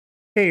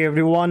Hey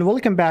everyone,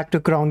 welcome back to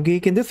Crown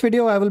Geek. In this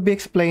video, I will be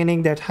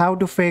explaining that how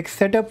to fix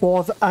setup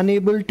was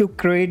unable to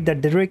create the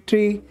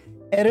directory.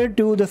 Error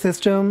to the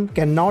system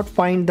cannot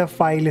find the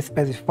file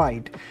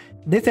specified.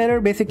 This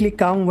error basically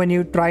comes when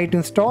you try to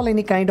install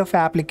any kind of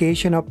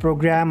application or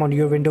program on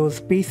your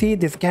Windows PC.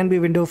 This can be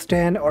Windows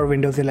 10 or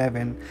Windows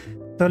 11.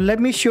 So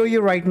let me show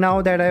you right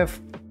now that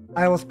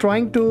I was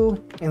trying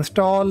to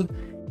install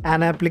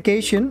an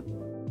application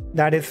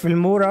that is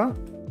Filmora.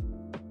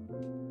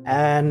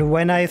 And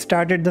when I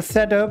started the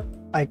setup,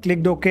 I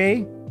clicked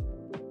OK,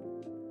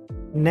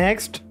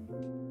 next,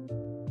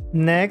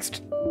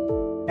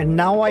 and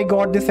now I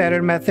got this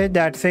error message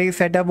that says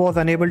setup was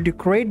unable to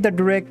create the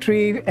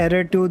directory.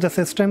 Error to the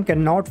system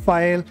cannot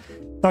find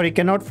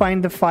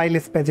the file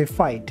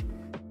specified.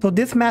 So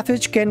this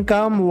message can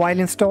come while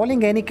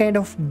installing any kind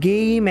of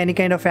game, any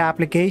kind of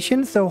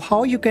application. So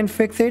how you can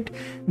fix it?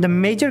 The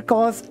major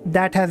cause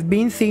that has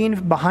been seen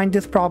behind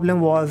this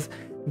problem was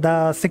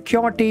the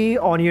security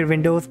on your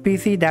Windows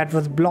PC that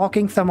was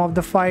blocking some of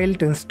the file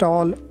to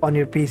install on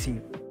your PC.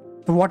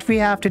 So what we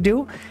have to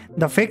do,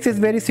 the fix is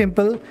very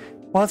simple.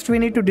 First we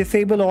need to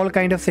disable all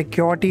kind of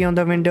security on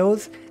the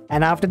Windows,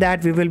 and after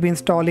that we will be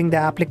installing the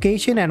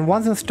application, and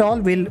once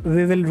installed we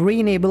will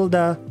re-enable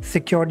the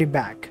security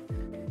back.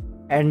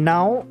 And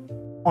now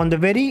on the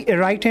very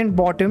right hand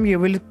bottom you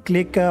will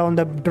click on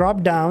the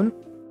drop down,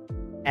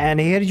 and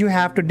here you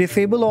have to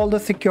disable all the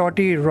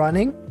security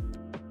running.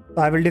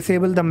 So I will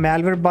disable the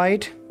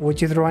Malwarebytes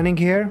which is running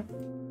here.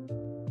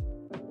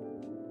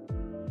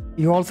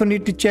 You also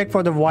need to check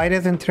for the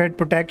virus and threat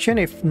protection.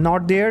 If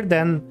not there,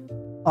 then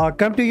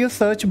come to your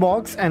search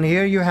box, and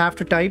here you have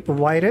to type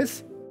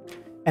virus,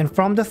 and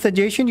from the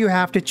suggestion you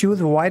have to choose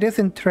virus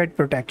and threat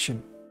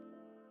protection.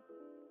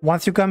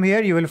 Once you come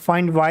here, you will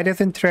find virus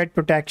and threat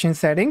protection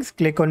settings.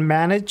 Click on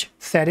manage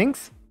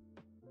settings,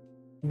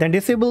 then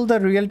disable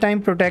the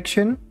real-time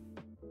protection,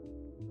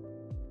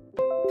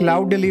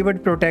 cloud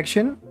delivered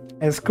protection,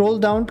 and scroll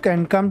down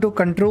and come to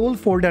control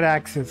folder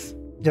access.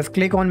 Just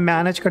click on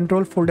manage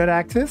control folder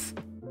access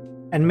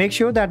and make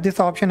sure that this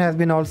option has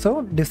been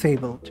also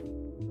disabled.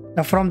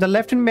 Now from the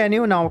left hand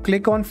menu, now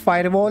click on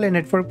firewall and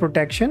network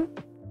protection,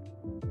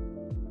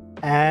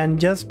 and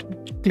just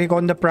click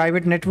on the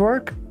private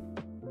network,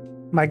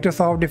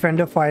 Microsoft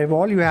Defender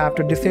firewall. You have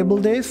to disable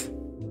this,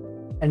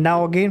 and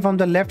now again from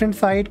the left hand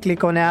side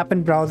click on app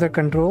and browser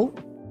control,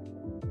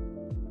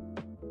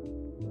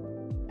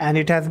 and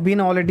it has been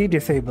already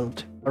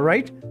disabled. All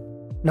right,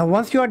 now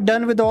once you are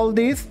done with all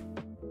these,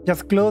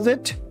 just close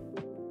it.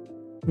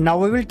 Now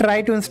we will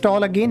try to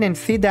install again and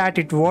see that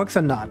it works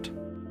or not.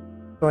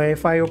 So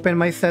if I open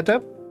my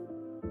setup,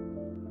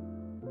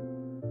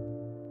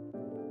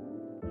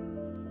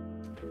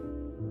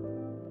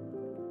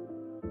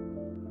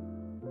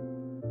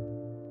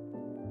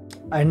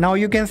 and now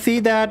you can see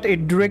that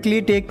it directly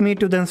takes me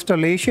to the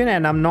installation,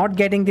 and I'm not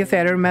getting this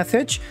error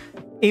message.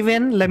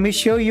 Even let me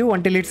show you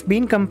until it's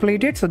been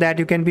completed so that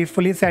you can be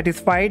fully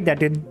satisfied that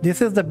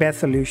this is the best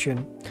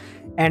solution.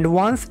 And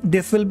once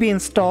this will be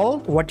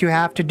installed, what you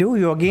have to do,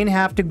 you again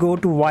have to go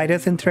to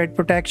virus and threat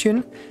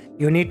protection.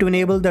 You need to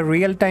enable the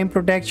real-time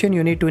protection.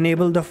 You need to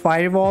enable the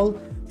firewall.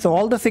 So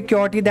all the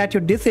security that you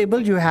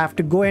disabled, you have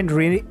to go and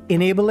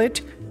re-enable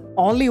it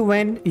only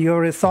when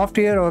your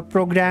software or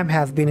program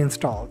has been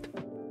installed.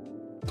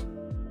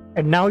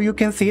 And now you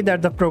can see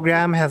that the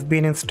program has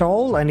been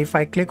installed, and if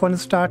I click on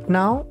start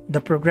now, the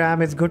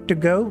program is good to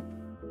go,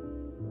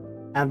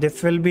 and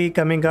this will be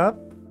coming up.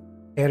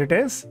 Here it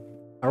is.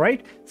 All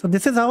right, so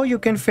this is how you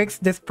can fix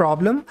this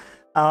problem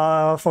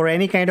for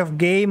any kind of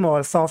game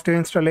or software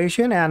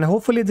installation, and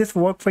hopefully this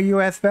worked for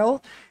you as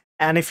well.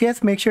 And if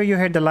yes, make sure you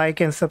hit the like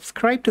and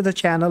subscribe to the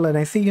channel, and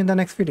I see you in the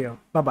next video.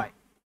 Bye bye.